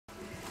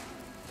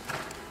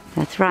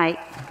That's right.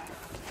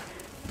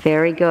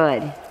 Very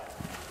good.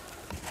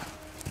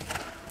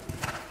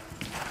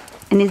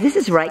 And this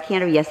is right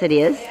canter? Yes, it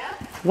is. Yeah.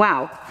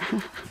 Wow.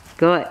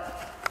 Good.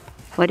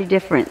 What a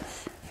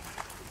difference.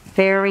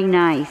 Very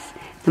nice.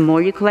 The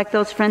more you collect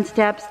those front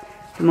steps,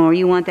 the more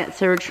you want that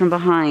surge from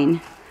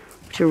behind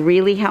to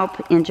really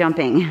help in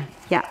jumping.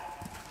 Yeah.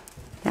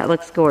 That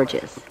looks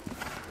gorgeous.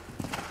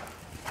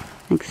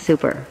 Looks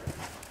super.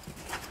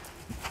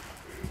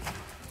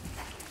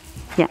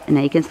 Yeah, and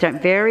now you can start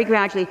very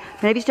gradually.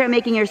 Maybe start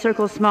making your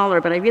circles smaller,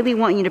 but I really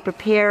want you to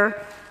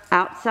prepare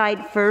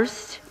outside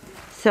first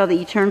so that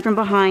you turn from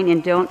behind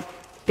and don't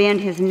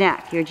bend his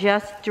neck. You're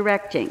just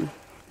directing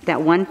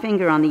that one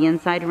finger on the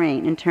inside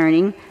rein and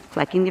turning,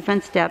 collecting the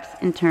front steps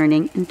and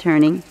turning and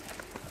turning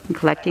and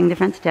collecting the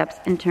front steps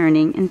and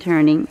turning and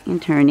turning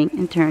and turning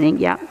and turning.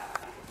 Yeah.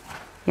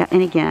 Yeah,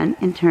 and again,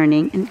 and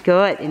turning, and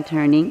good, and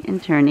turning,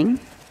 and turning.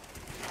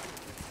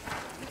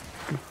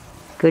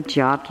 Good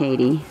job,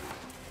 Katie.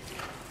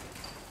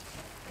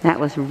 That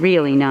was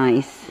really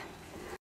nice.